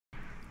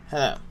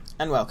Hello,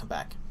 and welcome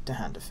back to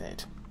Hand of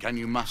Fate. Can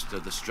you muster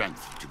the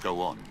strength to go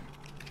on?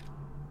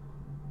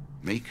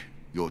 Make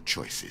your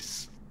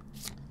choices.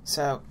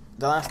 So,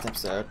 the last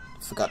episode,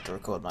 I forgot to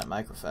record my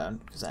microphone,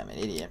 because I'm an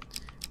idiot.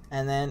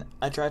 And then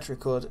I tried to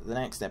record the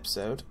next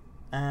episode,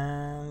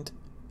 and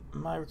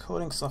my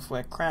recording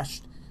software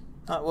crashed.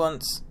 Not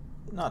once,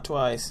 not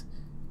twice,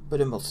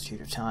 but a multitude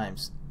of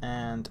times.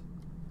 And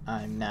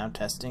I'm now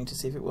testing to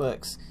see if it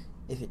works.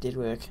 If it did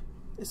work,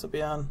 this will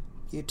be on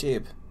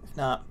YouTube. If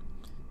not,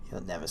 you'll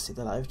never see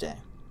the live day.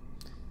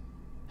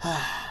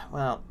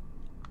 Well,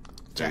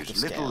 Jack of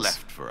There's little Scales.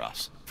 left for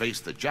us. Face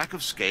the Jack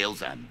of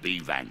Scales and be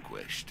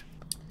vanquished.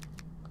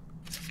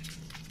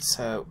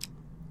 So,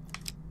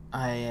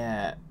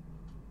 I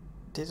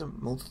did a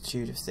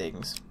multitude of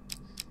things,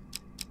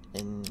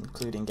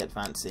 including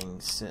advancing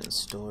certain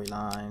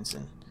storylines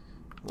and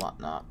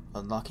whatnot,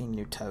 unlocking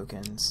new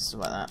tokens,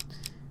 stuff like that.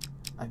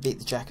 I beat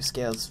the Jack of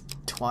Scales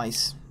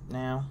twice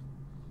now,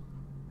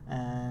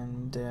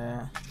 and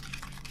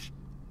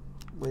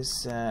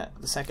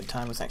the second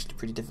time was actually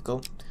pretty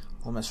difficult.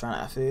 Almost ran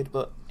out of food,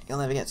 but you'll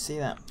never get to see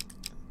that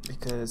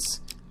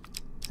because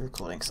the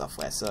recording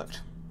software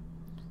sucked.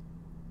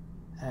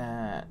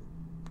 Yeah,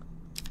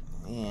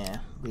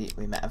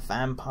 we met a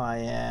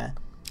vampire.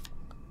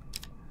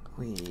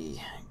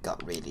 We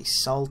got really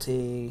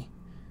salty.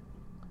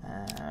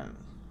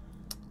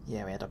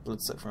 Yeah, we had our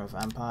blood sucked from a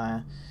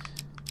vampire.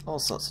 All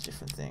sorts of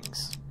different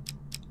things.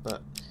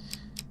 But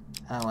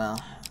oh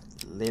well,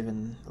 live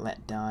and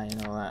let die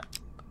and all that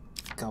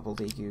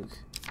gobbledygook.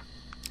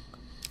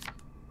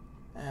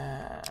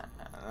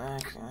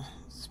 Okay,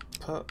 let's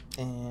put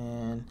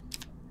in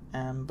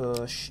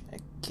ambush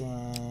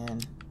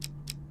again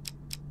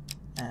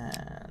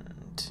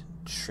and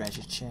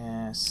treasure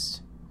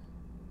chest,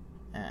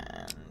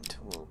 and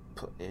we'll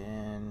put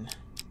in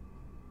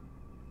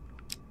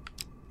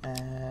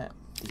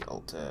the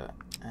altar,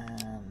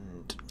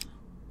 and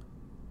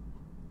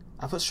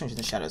I'll put Strange in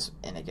the Shadows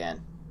in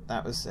again.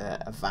 That was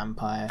a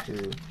vampire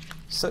who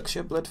sucks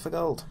your blood for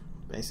gold,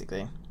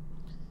 basically.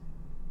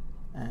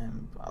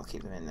 I'll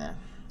keep them in there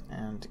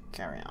and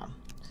carry on.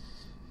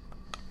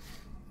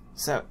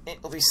 So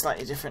it'll be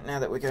slightly different now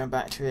that we're going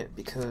back to it,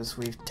 because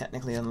we've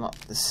technically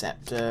unlocked the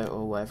scepter,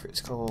 or whatever it's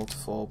called,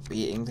 for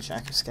beating the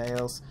Jack of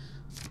Scales,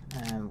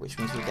 which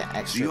means we get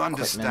extra Do you equipment.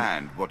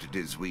 understand what it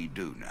is we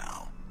do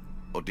now?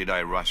 Or did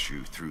I rush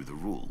you through the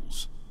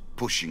rules,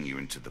 pushing you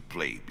into the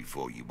play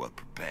before you were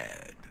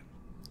prepared?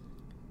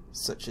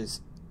 Such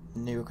as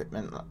new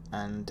equipment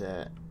and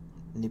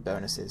new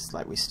bonuses.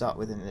 Like, we start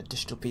with an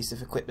additional piece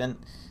of equipment,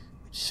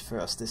 which for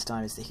us this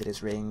time is the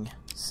Healer's Ring.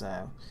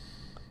 So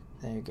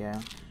there you go.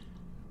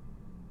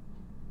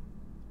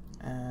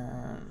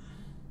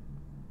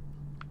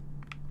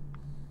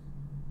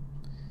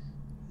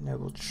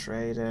 Noble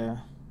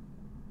Trader.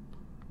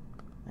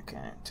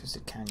 Okay,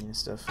 Twisted Canyon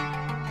stuff.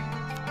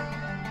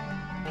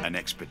 An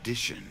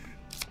expedition.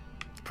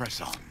 Press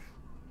on.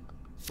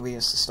 We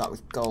used to start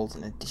with gold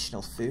and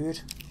additional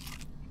food,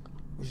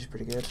 which is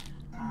pretty good.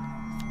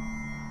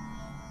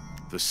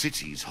 The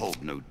cities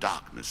hold no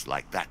darkness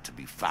like that to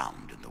be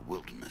found in the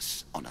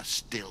wilderness on a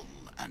still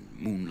and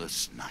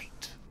moonless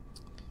night.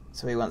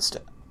 So he wants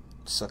to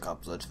suck our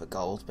blood for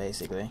gold,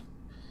 basically.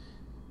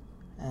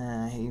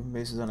 He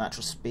moves with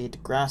unnatural speed to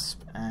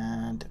grasp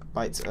and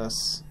bites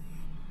us.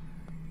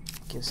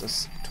 Gives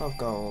us 12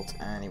 gold,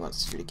 and he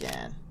wants to do it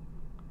again.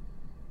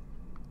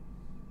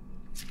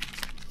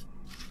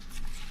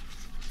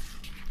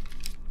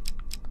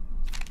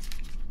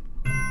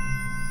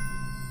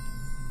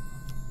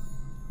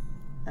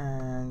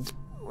 And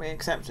we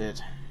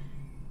accepted.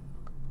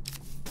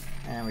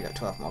 And we got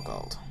 12 more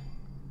gold.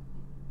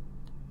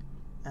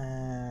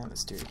 And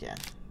let's do it again.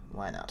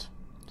 Why not?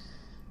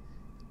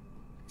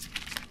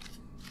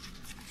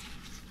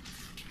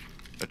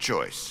 A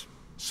choice.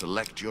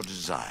 Select your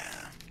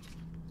desire.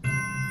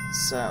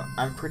 So,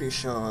 I'm pretty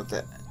sure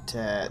that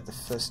the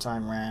first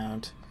time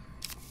round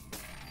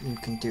you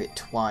can do it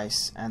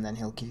twice and then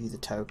he'll give you the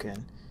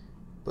token,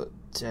 but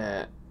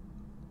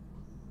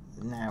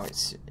now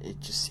it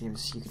just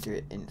seems you can do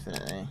it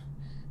infinitely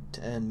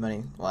to earn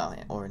money, well,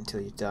 or until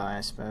you die,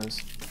 I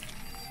suppose.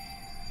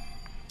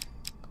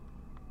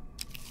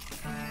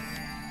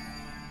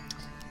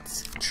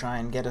 Let's try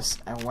and get us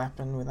a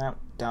weapon without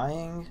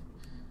dying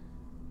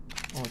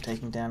or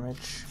taking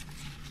damage.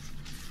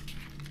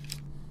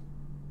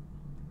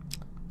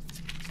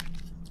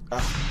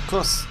 Of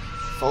course,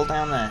 fall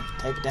down there,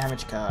 take a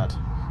damage card,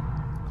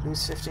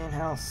 lose 15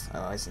 health,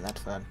 oh isn't that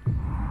fun,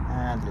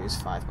 and lose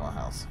 5 more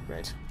health,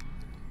 great.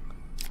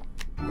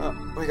 Well,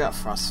 we got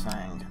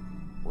Frostfang,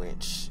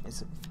 which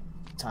is a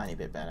tiny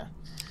bit better,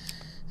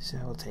 so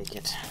we'll take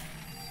it.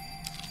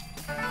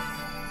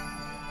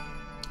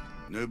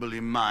 Noble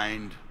in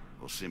mind,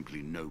 or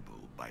simply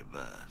noble by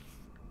birth?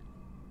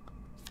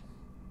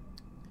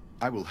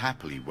 I will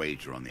happily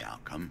wager on the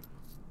outcome.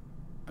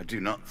 I do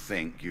not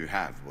think you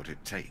have what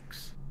it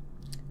takes.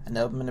 A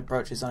nobleman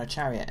approaches on a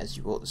chariot as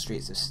you walk the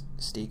streets of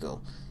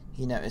Steagall.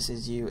 He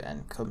notices you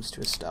and comes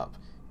to a stop.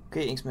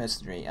 Greetings,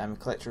 mercenary. I'm a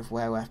collector of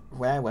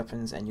rare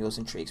weapons, and yours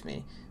intrigues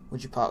me.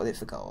 Would you part with it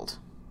for gold?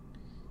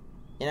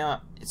 You know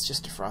what? It's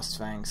just a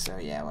Frostfang, so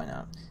yeah, why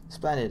not?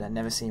 Splendid. I've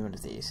never seen one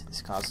of these.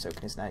 This card's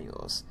token is now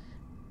yours.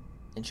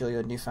 Enjoy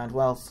your newfound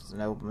wealth. The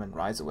nobleman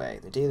rides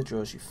away. The dealer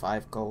draws you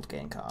 5 gold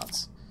game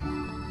cards.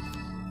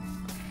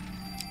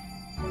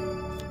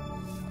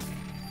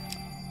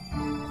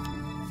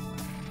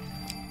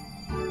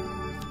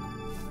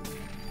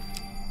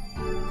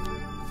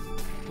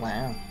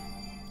 Wow.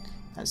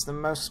 That's the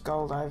most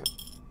gold I've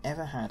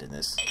ever had in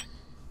this.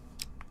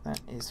 That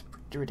is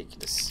pretty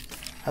ridiculous.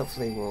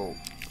 Hopefully we'll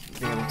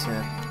be able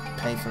to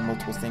pay for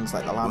multiple things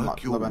like the landlocked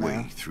Work your lubber way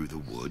now. through the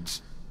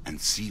woods and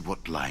see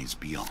what lies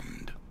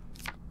beyond.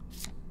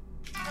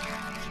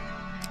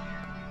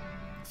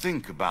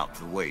 Think about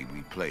the way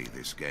we play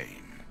this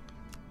game.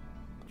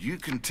 You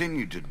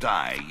continue to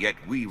die, yet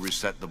we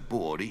reset the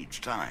board each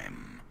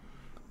time.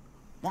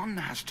 One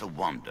has to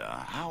wonder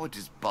how it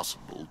is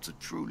possible to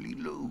truly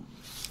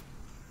lose.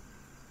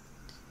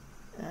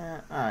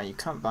 You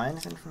can't buy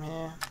anything from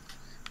here.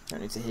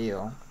 Don't need to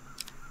heal.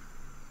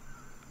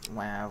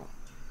 Wow.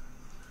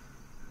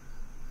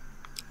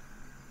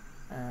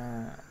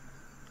 Well,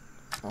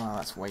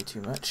 that's way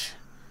too much.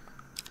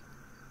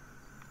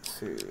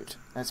 Food.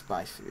 Let's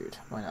buy food.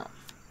 Why not?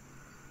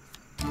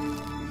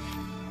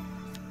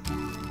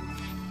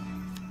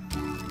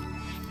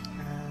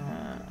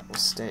 We'll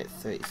stay at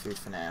 30 food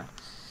for now.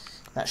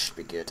 That should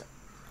be good.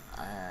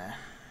 I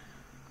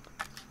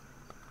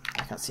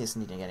can't see us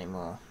needing any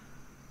more.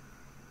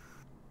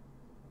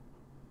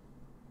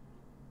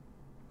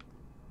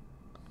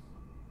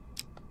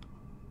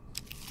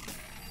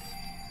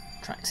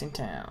 Tracks in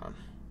town.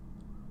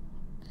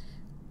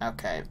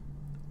 Okay,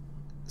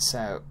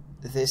 so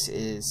this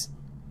is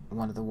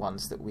one of the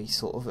ones that we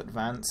sort of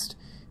advanced.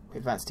 We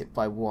advanced it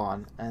by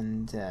 1,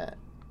 and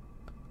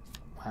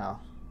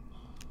well,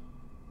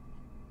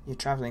 you're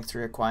travelling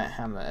through a quiet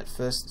hamlet. At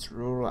first, its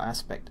rural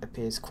aspect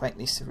appears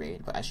quaintly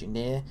serene, but as you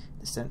near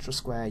the central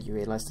square, you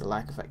realise the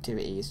lack of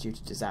activity is due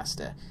to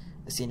disaster.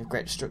 A scene of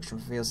great destruction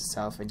reveals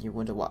itself, and you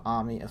wonder what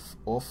army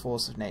or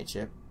force of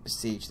nature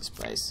besieged this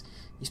place.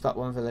 You spot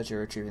one villager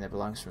retrieving their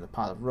belongings from the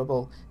pile of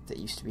rubble that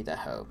used to be their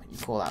home. You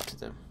call out to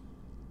them.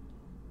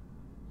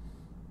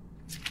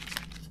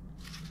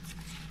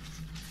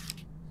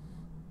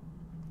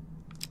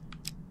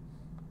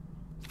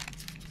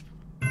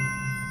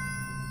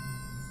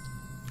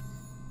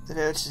 The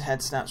villager's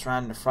head snaps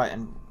round in a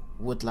frightened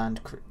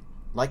woodland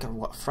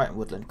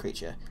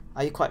creature.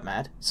 Are you quite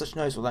mad? Such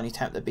noise will only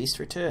tempt the beast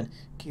to return.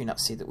 Can you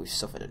not see that we've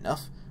suffered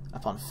enough?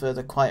 Upon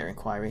further quieter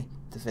inquiry,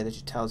 the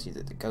villager tells you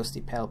that the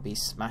ghostly pale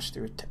beast smashed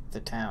through the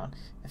town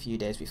a few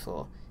days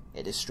before.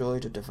 It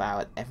destroyed or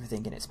devoured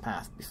everything in its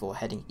path before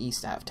heading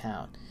east out of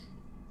town.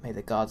 May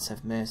the gods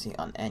have mercy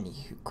on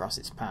any who cross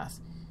its path.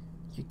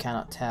 You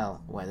cannot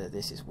tell whether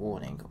this is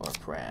warning or a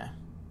prayer.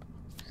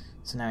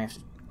 So now we have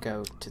to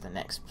go to the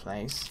next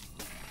place.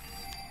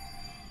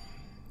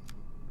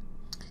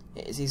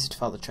 It is easy to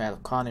follow the trail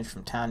of carnage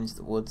from town into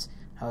the woods.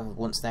 However,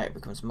 once there it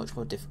becomes much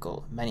more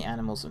difficult. Many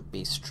animals and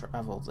beasts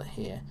travel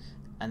here,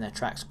 and their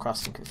tracks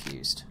crossed and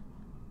confused.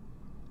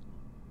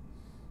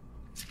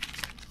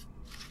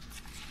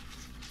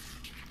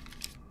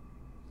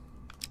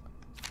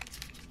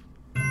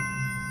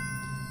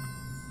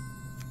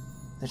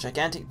 The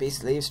gigantic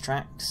beast leaves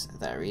tracks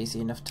that are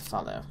easy enough to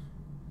follow.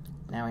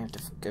 Now we have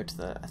to go to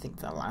the, I think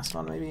the last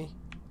one maybe?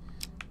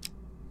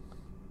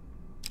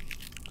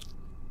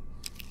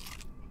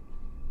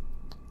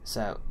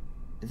 So,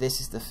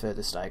 this is the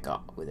furthest I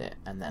got with it,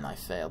 and then I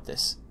failed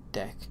this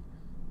deck,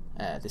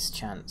 this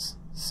chance,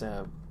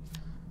 so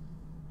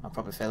I'll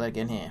probably fail it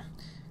again here.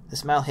 The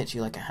smell hits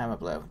you like a hammer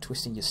blow,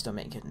 twisting your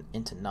stomach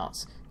into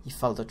knots. You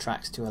follow the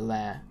tracks to a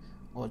lair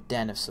or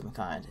den of some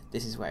kind.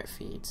 This is where it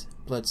feeds.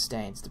 Blood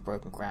stains the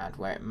broken ground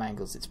where it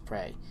mangles its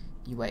prey.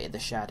 You wait in the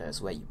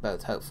shadows where you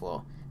both hope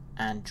for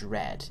and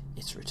dread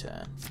its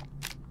return.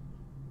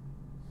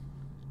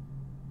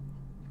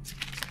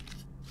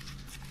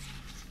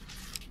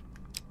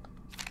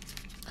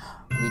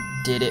 We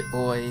did it,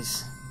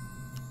 boys.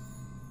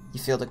 You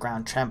feel the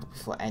ground tremble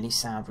before any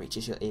sound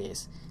reaches your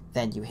ears.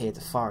 Then you hear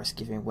the forest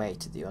giving way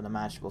to the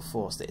unimaginable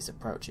force that is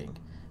approaching.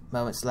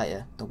 Moments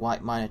later, the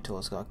white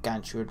Minotaur's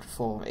gargantuan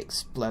form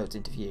explodes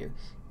into view,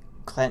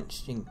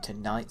 clenching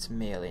tonight's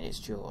meal in its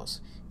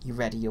jaws. You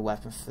ready your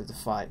weapon for the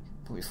fight,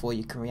 but before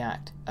you can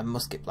react, a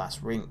musket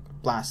blast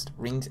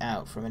rings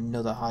out from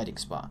another hiding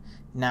spot,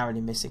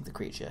 narrowly missing the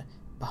creature.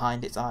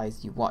 Behind its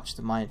eyes, you watch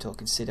the Minotaur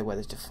consider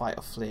whether to fight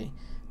or flee.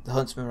 The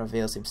huntsman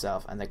reveals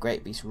himself, and the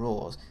great beast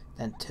roars,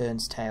 then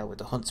turns tail with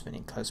the huntsman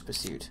in close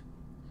pursuit.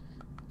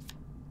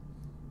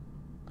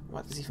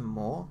 What, there's even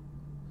more?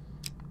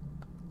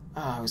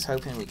 Oh, I was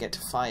hoping we'd get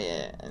to fight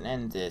it and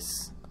end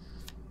this.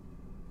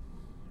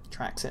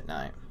 Tracks at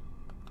night.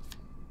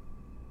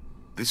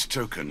 This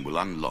token will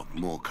unlock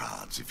more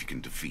cards if you can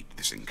defeat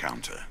this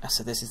encounter.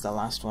 So this is the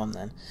last one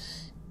then.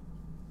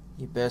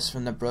 You burst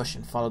from the brush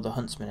and follow the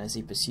huntsman as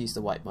he pursues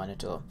the white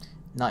Minotaur.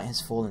 Night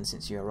has fallen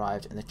since you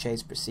arrived, and the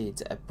chase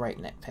proceeds at a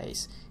breakneck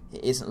pace.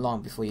 It isn't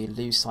long before you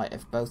lose sight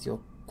of both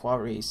your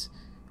quarries,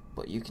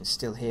 but you can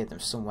still hear them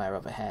somewhere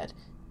overhead.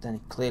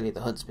 Then clearly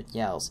the huntsman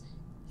yells.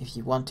 If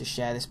you want to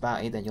share this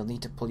bounty, then you'll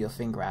need to pull your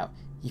finger out.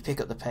 You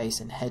pick up the pace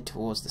and head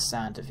towards the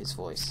sound of his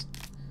voice.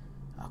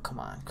 Oh, come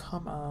on,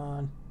 come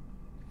on.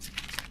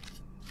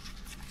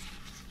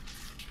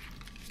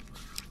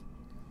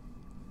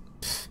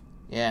 Pfft,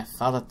 yeah,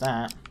 followed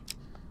that.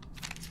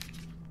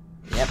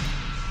 Yep,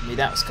 knew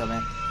that was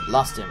coming.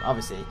 Lost him,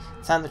 obviously.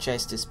 Time the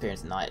chase disappeared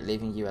into the night,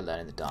 leaving you alone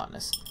in the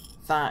darkness.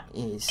 That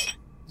is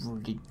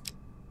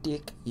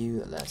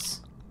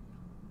ridiculous.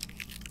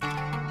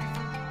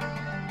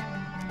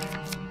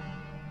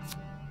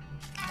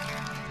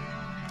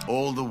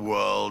 All the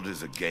world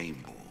is a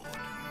game board,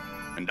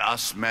 and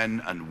us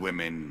men and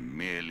women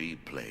merely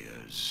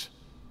players.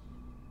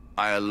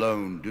 I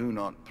alone do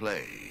not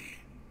play.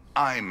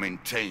 I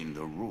maintain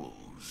the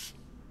rules.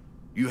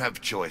 You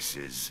have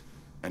choices,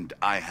 and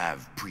I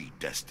have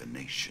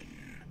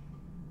predestination.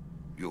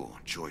 Your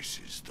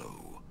choices,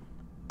 though,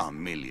 are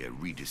merely a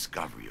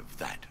rediscovery of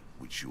that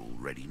which you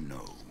already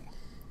know.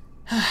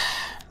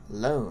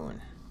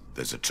 Loan.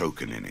 There's a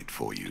token in it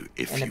for you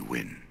if you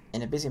win.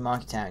 In a busy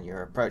market town, you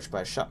are approached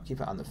by a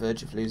shopkeeper on the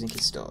verge of losing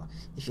his store.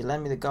 If you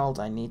lend me the gold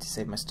I need to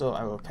save my store,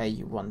 I will repay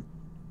you one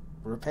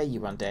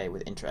day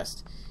with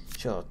interest.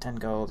 Sure, 10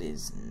 gold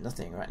is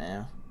nothing right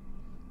now.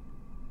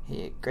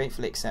 He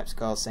gratefully accepts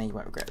gold, saying you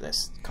won't regret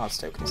this. Card's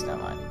token is now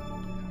mine.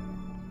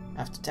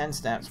 After 10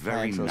 steps,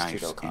 player draws 2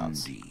 gold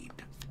cards. Indeed.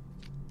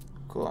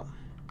 Cool.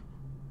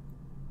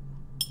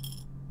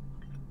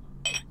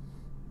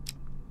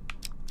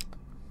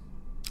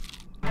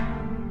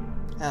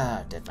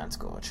 Ah, Dead Man's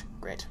Gorge.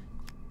 Great.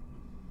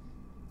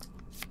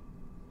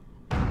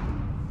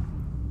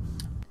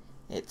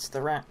 It's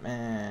the Rat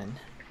Man.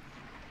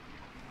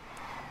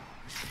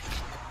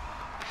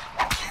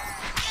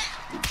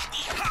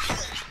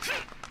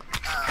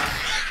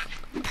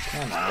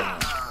 Come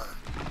on.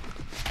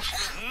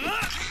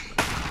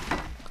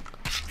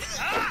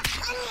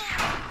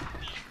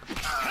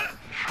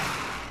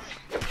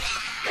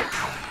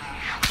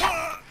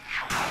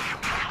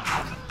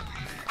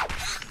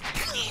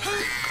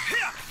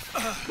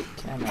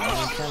 Come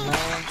on, come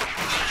on.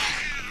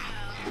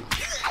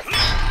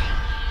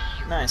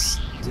 Nice.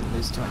 Didn't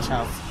lose too much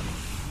health.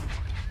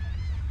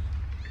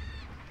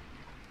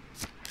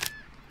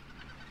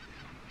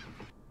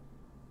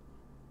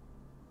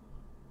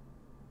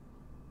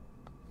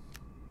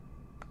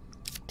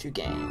 Two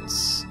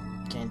gains.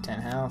 Gain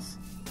 10 health.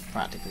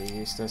 Practically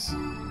useless.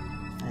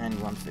 And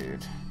 1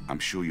 food. I'm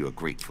sure you are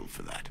grateful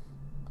for that.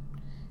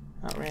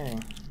 Not really.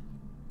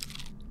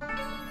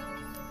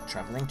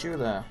 Traveling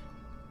jeweler.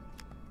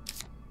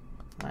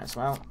 Might as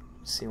well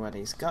see what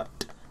he's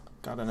got.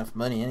 Got enough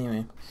money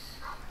anyway.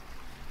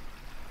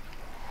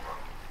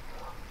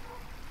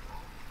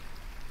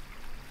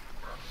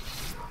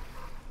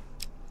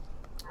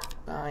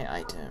 Buy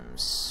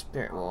items.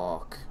 Spirit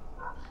walk.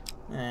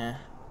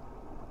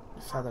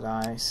 Feathered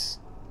ice.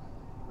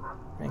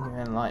 Ring of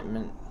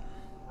enlightenment.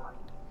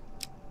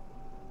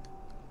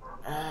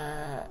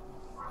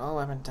 All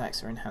weapon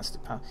attacks are enhanced to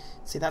power.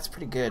 See, that's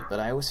pretty good, but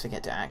I always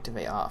forget to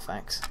activate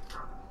artifacts.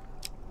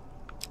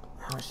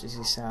 How much does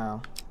he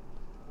sell?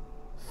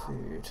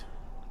 Food.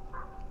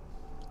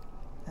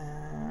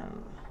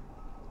 I'm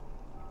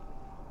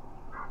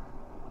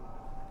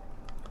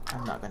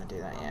not going to do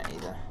that yet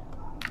either.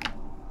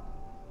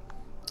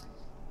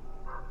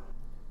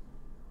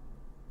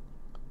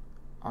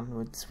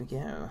 Onwards we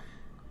go.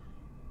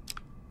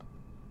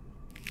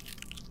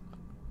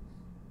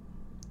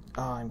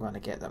 Oh, I'm going to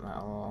get them at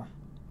all.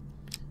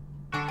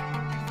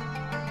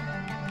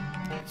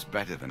 It's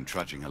better than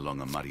trudging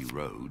along a muddy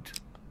road.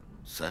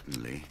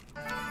 Certainly.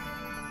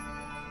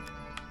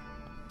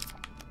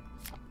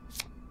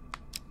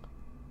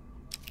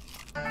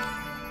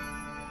 I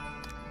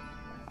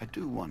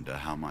do wonder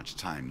how much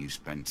time you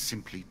spend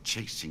simply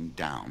chasing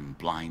down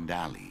blind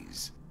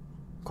alleys.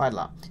 Quite a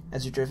lot.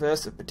 As you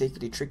traverse a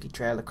particularly tricky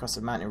trail across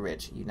a mountain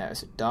ridge, you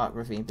notice a dark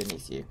ravine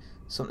beneath you.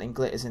 Something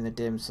glitters in the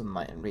dim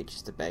sunlight and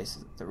reaches the base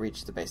of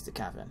the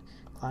cavern.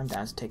 Climb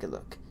down to take a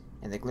look.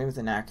 In the gloom of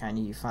the narrow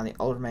canyon, you find the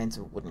old remains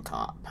of a wooden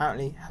cart,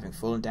 apparently having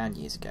fallen down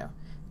years ago.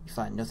 You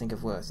find nothing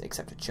of worth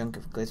except a chunk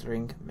of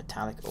glittering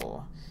metallic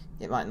ore.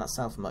 It might not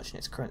sell for much in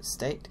its current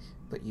state,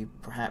 but you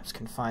perhaps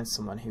can find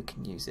someone who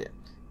can use it.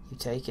 You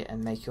take it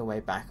and make your way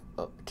back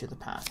up to the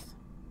path.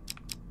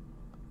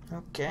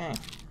 Okay.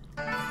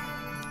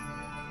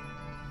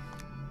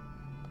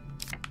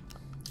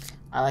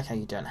 I like how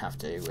you don't have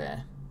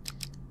to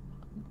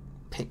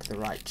pick the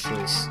right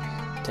choice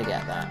to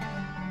get that.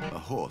 A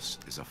horse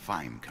is a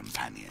fine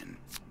companion.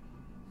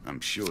 I'm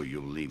sure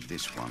you'll leave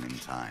this one in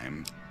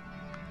time.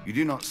 You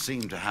do not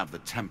seem to have the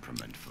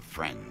temperament for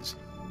friends,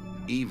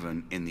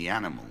 even in the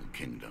animal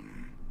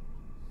kingdom.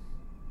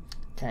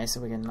 Okay, so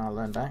we're getting our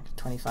loan back.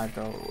 25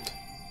 gold.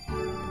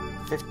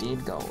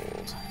 15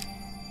 gold.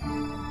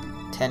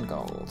 10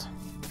 gold.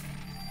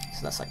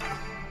 So that's like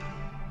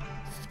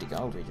 50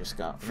 gold we just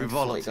got.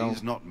 Frivolity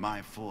is not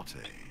my forte.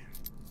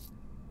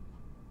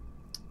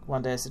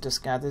 One day as the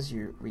dusk gathers,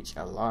 you reach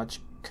a large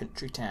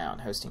country town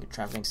hosting a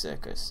travelling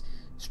circus.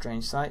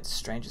 Strange sights,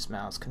 strange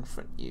smells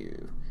confront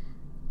you.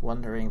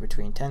 Wandering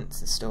between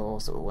tents and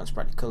stalls that were once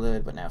brightly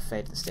coloured but now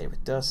faded and stayed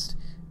with dust,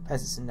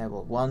 peasants and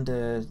noble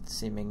wander,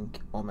 seeming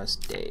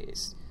almost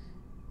dazed.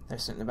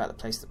 There's something about the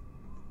place that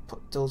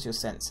dulls your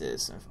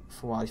senses, and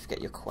for a while you forget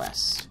your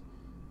quest.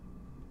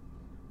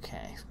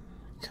 Okay,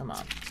 come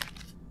on.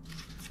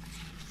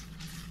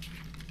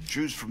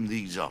 Choose from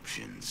these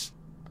options.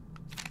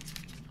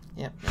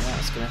 Yep, yeah,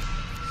 that's good.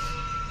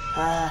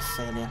 Ah,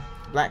 failure.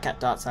 The black cat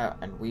darts out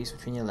and weaves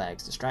between your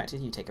legs.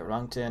 Distracted, you take a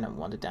wrong turn and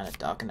wander down a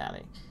darkened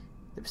alley.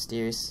 The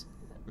mysterious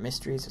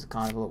mysteries of the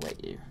carnival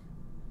await you.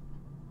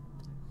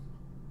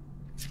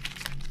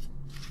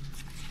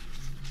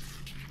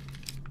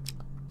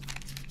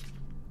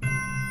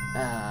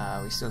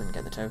 We still didn't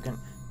get the token.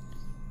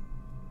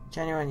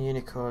 Genuine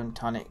unicorn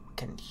tonic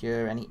can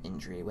cure any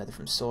injury, whether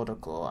from sword or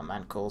claw. A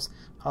man calls,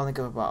 holding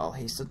up a bottle.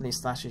 He suddenly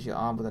slashes your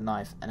arm with a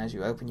knife, and as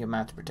you open your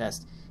mouth to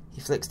protest, he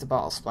flicks the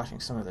bottle, splashing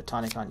some of the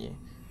tonic on you.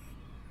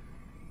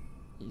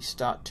 You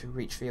start to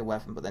reach for your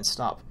weapon, but then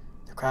stop.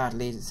 The crowd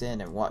leads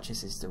in and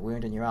watches as the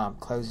wound in your arm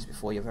closes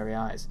before your very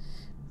eyes.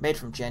 Made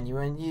from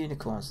genuine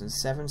unicorns and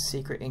 7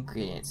 secret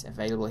ingredients,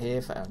 available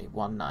here for only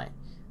 1 night.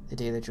 The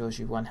dealer draws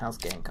you 1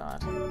 health gain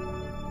card.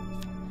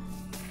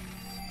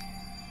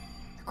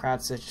 The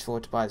crowd searches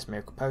forward to buy this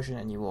miracle potion,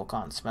 and you walk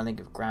on,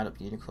 smelling of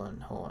ground-up unicorn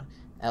horn,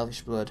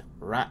 elvish blood,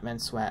 rat-men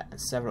sweat, and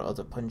several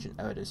other pungent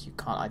odours you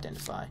can't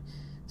identify.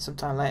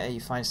 Sometime later, you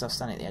find yourself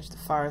standing at the edge of the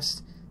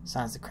forest.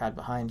 Sounds the crowd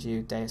behind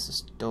you. Day is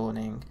just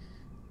dawning.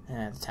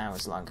 The town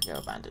was long ago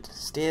abandoned.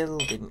 Still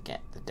didn't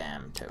get the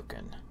damn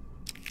token.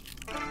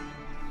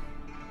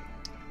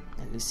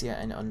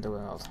 Elysia in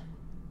Underworld.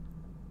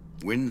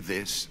 Win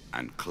this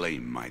and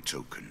claim my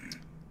token.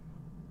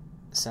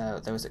 So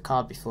there was a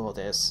card before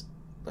this,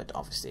 but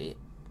obviously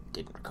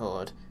didn't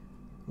record,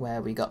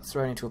 where we got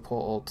thrown into a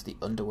portal to the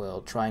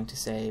Underworld trying to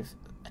save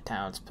a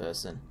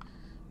townsperson.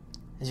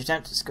 As you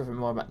attempt to discover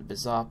more about the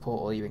bizarre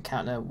portal, you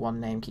encounter one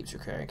name keeps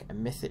recurring, a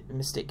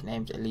mystic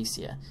named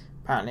Elysia.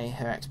 Apparently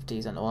her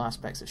expertise on all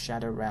aspects of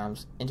shadow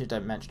realms,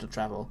 interdimensional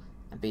travel,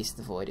 and beasts of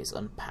the void is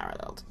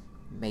unparalleled.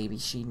 Maybe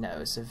she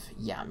knows of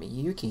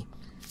Yami-Yuki.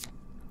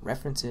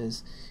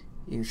 References.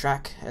 You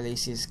track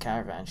Elysia's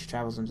caravan. She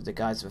travels under the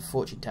guise of a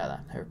fortune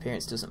teller. Her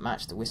appearance doesn't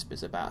match the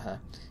whispers about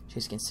her. She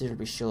is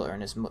considerably shorter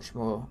and has much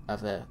more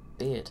of a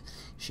beard.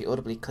 She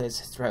audibly clears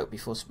her throat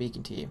before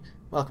speaking to you.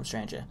 Welcome,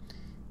 stranger.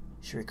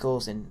 She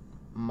recalls in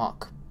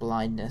mock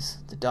blindness.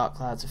 The dark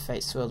clouds of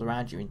fate swirled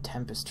around you in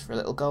tempest. For a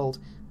little gold,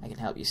 I can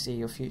help you see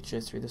your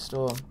future through the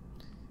storm.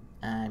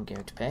 I'm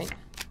going to pay.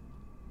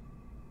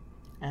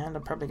 And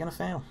I'm probably going to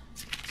fail.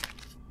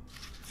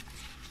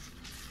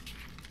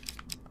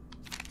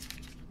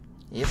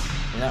 Yep,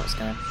 knew that was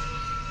coming.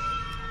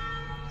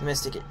 The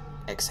mystic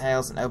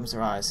exhales and opens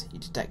her eyes. You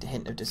detect a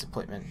hint of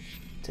disappointment.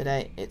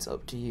 Today, it's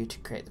up to you to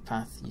create the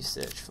path you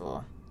search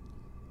for.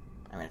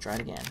 I'm going to try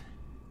it again.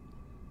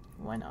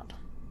 Why not?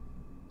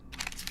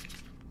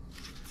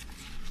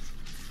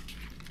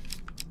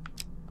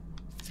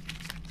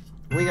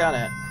 We got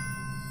it!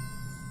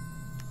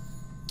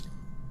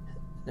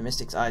 The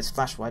mystic's eyes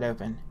flash wide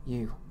open.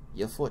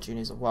 Your fortune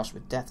is awash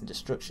with death and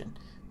destruction,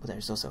 but there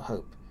is also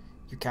hope.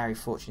 You carry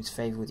fortune's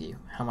favour with you.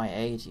 How may I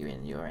aid you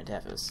in your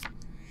endeavours?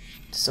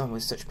 To someone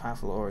with such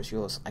powerful aura as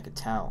yours, I could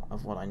tell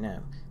of what I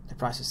know. The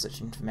price of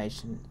such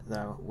information,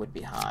 though, would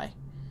be high.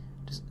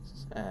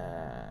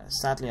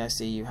 Sadly, I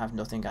see you have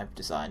nothing I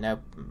desire. No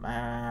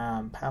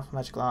powerful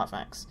magical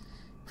artifacts.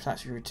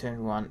 Perhaps you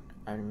return one,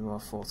 only more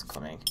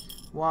forthcoming.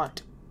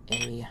 What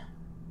a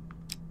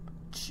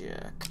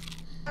jerk.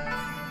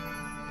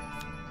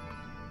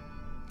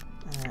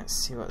 Let's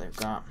see what they've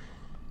got.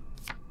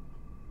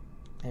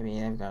 Maybe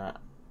they've got a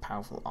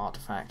powerful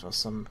artifact or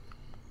something.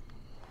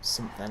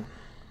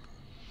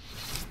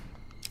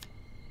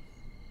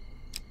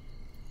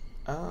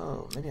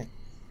 Oh, maybe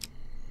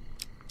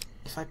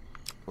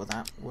will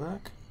that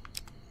work?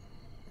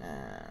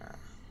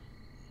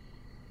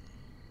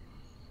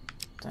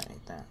 Don't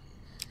need that.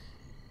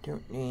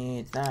 Don't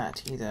need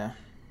that either.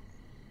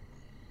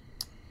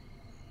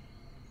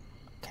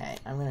 Okay,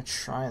 I'm gonna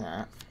try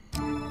that.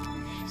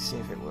 See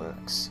if it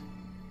works.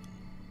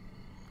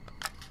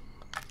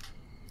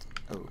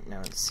 Oh no,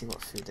 let's see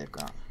what food they've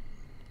got.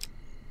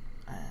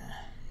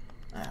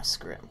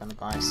 Screw it, I'm gonna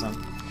buy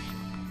some.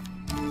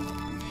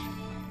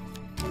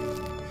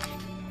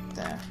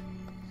 There.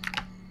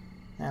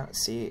 Now let's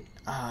see.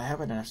 I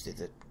hope I don't have to do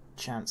the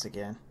chance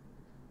again.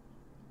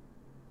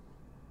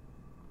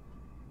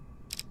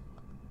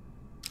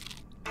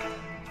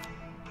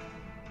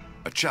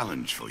 A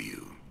challenge for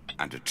you,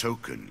 and a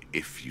token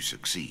if you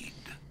succeed.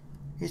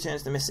 He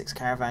returns to the Mystic's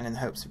caravan in the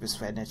hopes of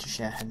persuading her to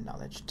share her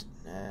knowledge.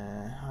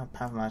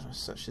 Powerful items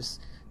such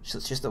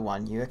as the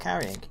one you are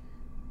carrying.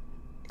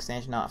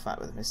 Exchange an artifact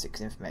with the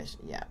Mystic's information.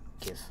 Yeah,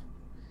 give.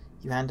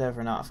 You hand over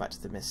an artifact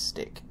to the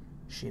Mystic.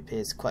 She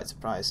appears quite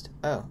surprised.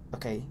 Oh,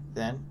 okay,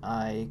 then.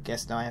 I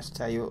guess now I have to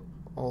tell you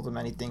all the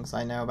many things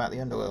I know about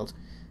the Underworld.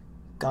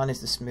 Gone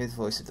is the smooth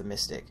voice of the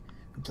Mystic.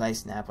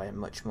 replaced now by a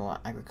much more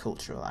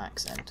agricultural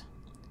accent.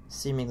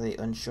 Seemingly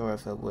unsure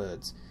of her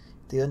words,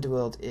 the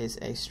underworld is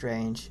a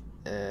strange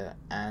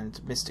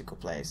and mystical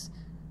place.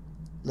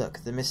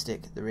 Look, the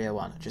mystic, the real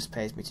one, just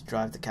pays me to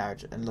drive the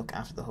carriage and look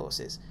after the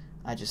horses.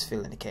 I just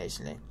fill in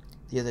occasionally.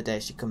 The other day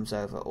she comes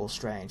over, all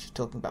strange,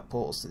 talking about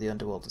portals to the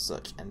underworld and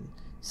such, and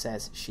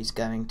says she's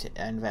going to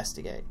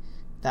investigate.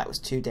 That was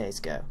 2 days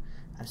ago.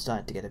 I'm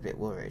starting to get a bit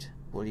worried.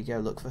 Will you go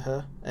look for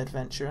her,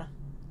 adventurer?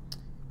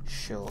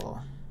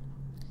 Sure.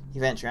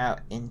 You venture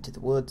out into the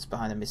woods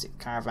behind the mystic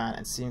caravan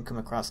and soon come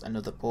across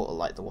another portal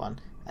like the one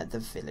at the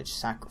village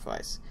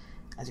sacrifice.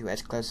 As you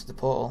edge closer to the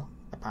portal,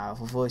 a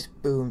powerful voice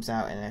booms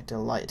out in a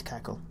delighted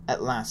cackle.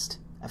 At last,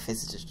 a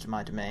visitor to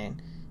my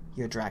domain.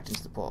 You're dragged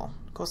into the portal.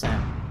 Of course I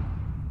am.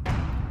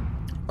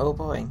 Oh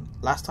boy,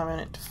 last time I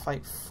had to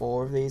fight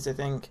 4 of these, I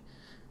think.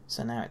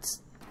 So now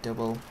it's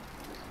double.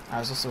 I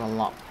was also a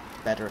lot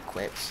better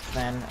equipped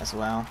then as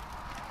well.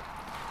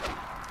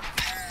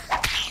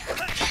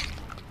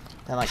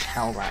 They're like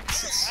hell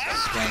rats, it's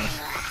strange.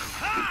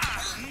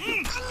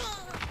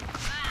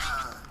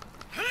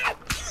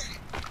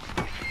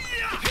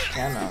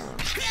 Come on.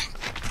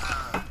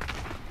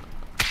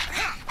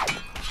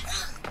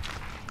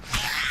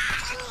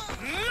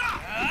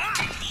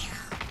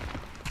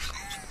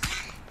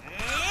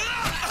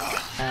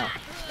 Ow.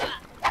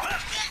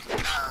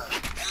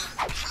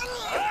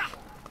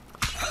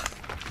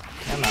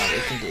 Come on, we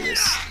can do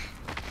this.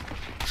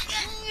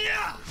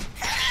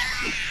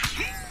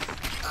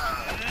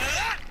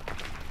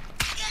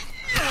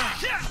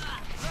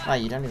 Wow,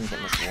 you don't even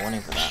get much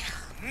warning for that.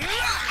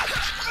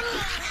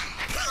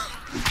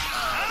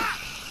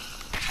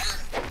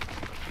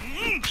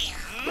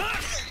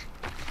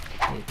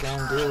 You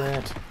can do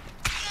it.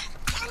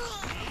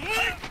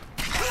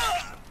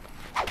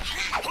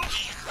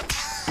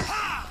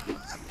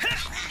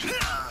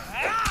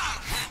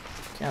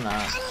 Come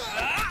on.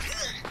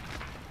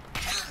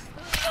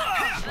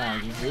 Wow,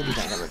 you really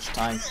don't get much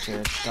time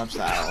to dodge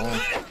that at all.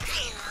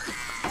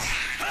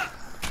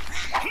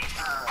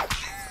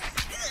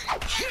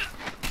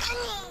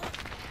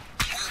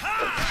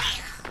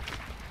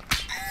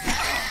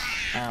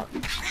 Out.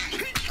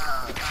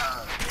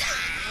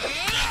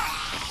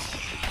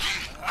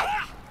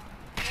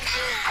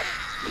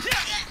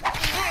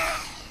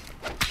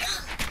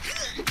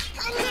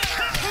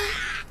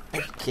 Are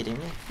you kidding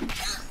me?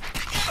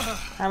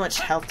 How much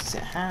health does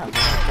it have? Oh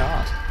my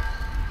god.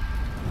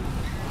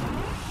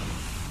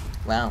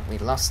 Well, we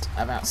lost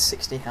about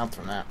 60 health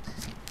from that.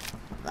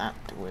 That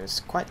was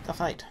quite the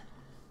fight.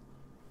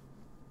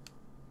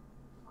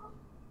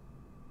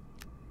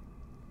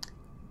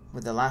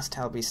 With the last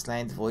Hellbeast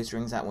slain, the voice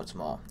rings out once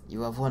more.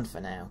 You have won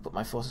for now, but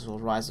my forces will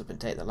rise up and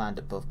take the land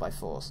above by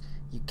force.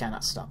 You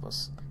cannot stop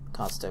us.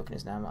 Card's token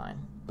is now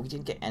mine. We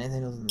didn't get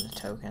anything other than a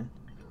token.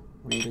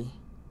 Really?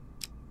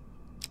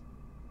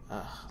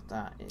 Ugh,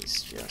 that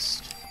is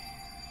just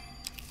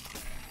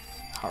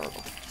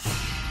horrible.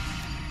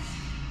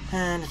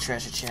 And a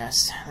treasure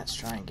chest. Let's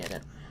try and get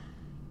it.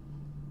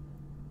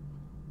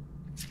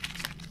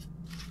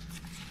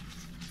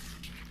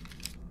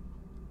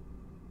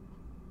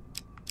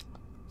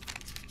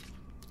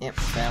 Yep,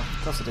 failed.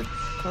 Of course I did.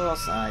 Of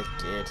course I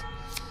did.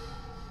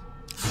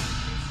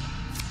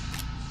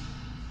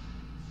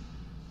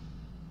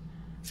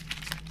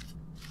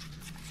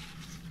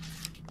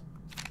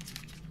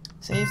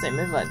 See, if they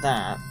move like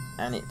that,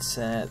 and it's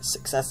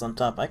success on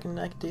top, I can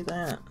do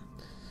that.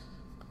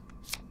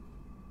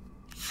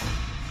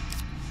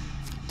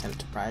 Attempt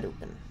to pry it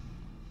open.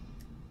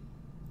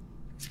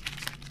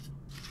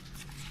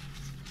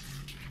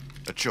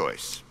 A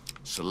choice.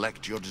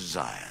 Select your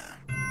desire.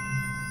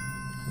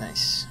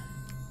 Nice.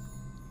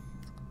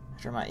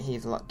 After might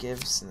heave, the lot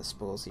gives, and the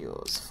spoils are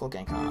yours. Full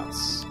game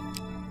cards.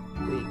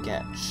 We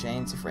get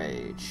Chains of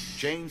Rage.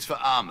 Chains for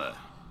armor.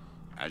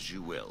 As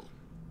you will.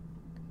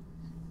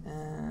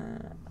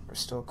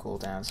 Restore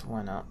cooldowns,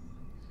 why not?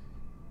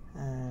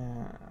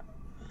 Are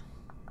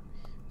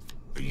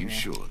you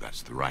sure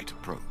that's the right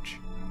approach?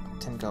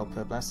 10 gold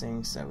per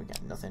blessing, so we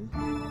get nothing.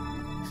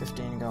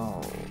 15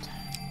 gold.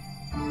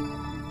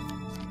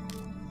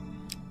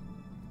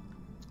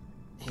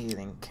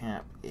 Healing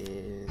cap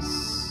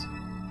is...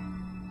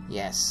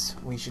 Yes,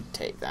 we should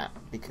take that,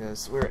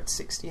 because we're at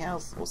 60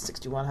 health, or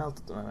 61 health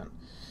at the moment.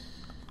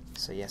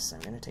 So yes,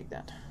 I'm going to take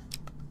that.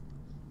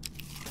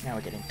 Now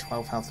we're getting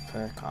 12 health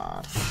per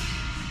card.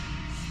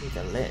 With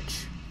a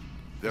Lich.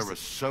 There are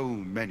so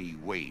many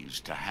ways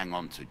to hang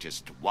on to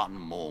just one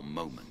more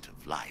moment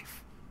of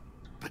life.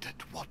 But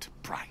at what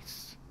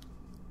price?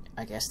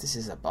 I guess this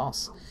is a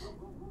boss.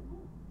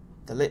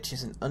 The Lich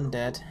is an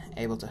undead,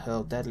 able to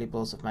hurl deadly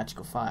balls of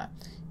magical fire.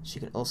 She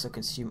can also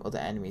consume other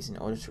enemies in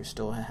order to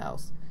restore her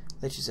health.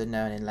 Liches are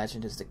known in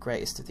legend as the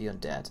greatest of the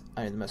undead.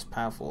 Only the most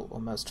powerful or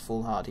most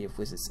foolhardy of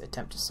wizards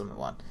attempt to summon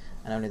one,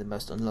 and only the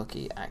most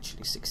unlucky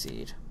actually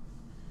succeed.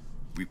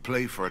 We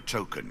play for a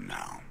token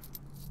now.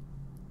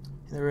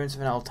 In the ruins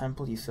of an old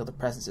temple, you feel the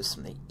presence of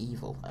something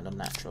evil and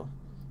unnatural.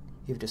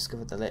 You've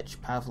discovered the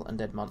Lich, powerful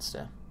undead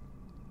monster.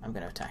 I'm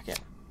going to attack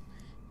it.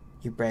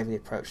 You bravely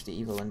approach the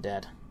evil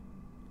undead.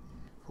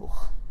 Ooh.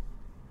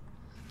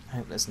 I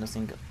hope there's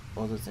nothing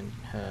other than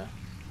her.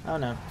 Oh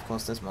no, of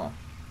course there's more.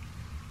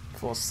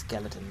 4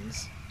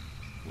 skeletons,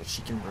 which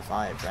she can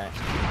revive, right?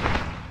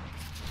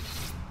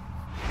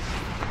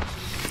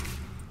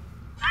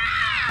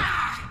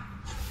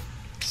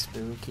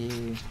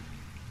 Spooky.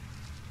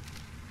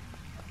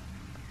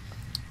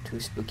 Too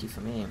spooky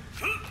for me.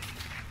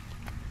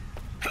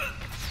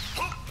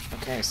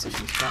 Okay, so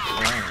she's got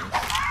range.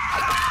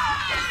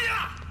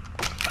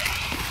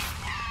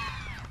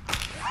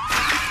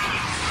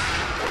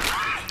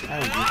 Oh,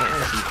 you don't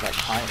know she's like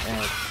high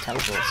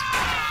teleports.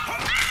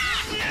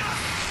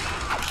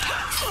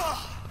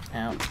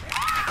 Ow.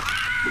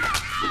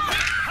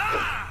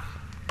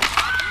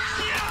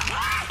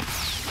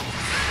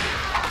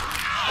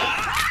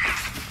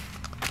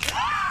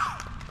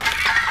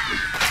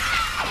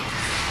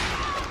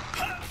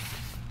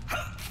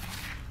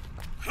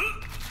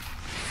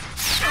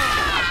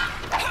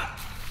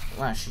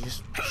 Wow, she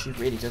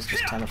really does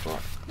just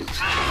teleport.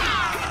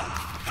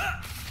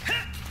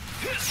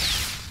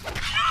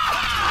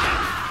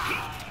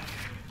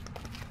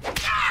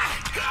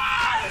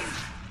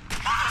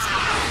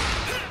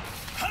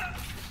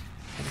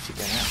 Where did she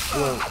go now?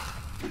 Whoa.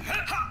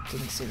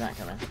 Didn't see that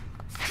coming.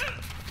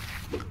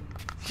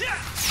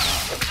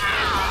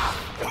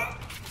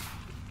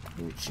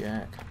 You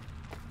jerk.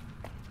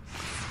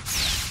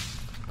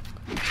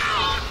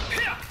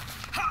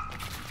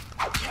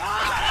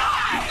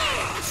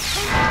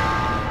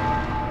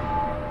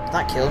 Did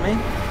that kill me?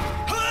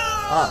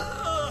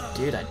 Oh,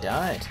 dude, I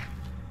died.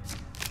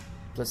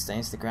 Blood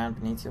stains the ground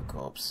beneath your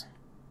corpse.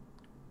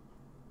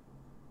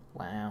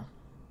 Wow.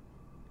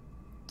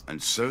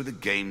 And so the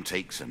game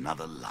takes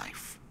another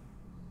life.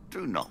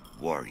 Do not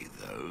worry,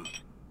 though.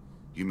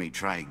 You may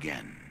try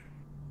again.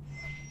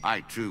 I,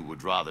 too,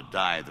 would rather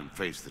die than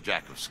face the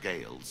Jack of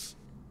Scales.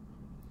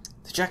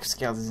 The Jack of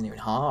Scales isn't even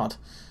hard.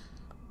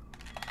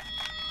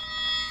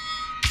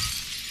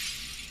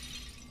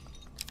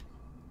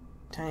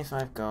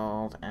 $25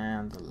 gold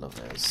and the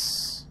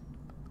lovers.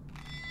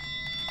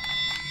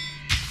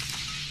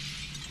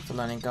 For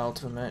loaning gold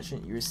to a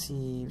merchant, you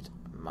received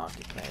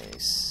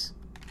marketplace.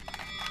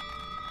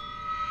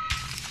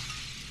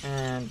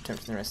 And turn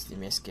from the rest of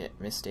the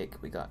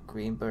mystic, we got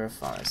Greenborough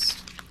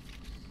Forest.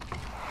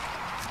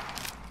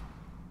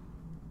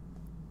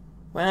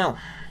 Well,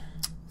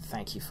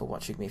 thank you for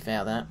watching me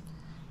fail that.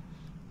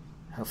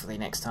 Hopefully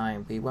next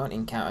time we won't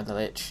encounter the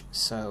Lich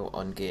so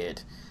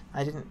ungeared.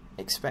 I didn't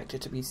expect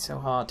it to be so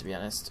hard, to be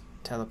honest,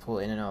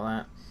 teleporting and all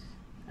that.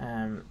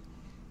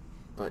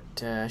 But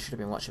I should have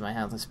been watching my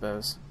health, I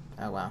suppose.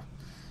 Oh well.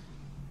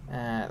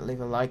 Leave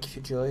a like if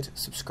you enjoyed,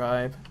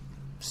 subscribe.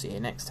 See you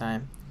next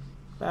time.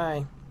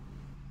 Bye.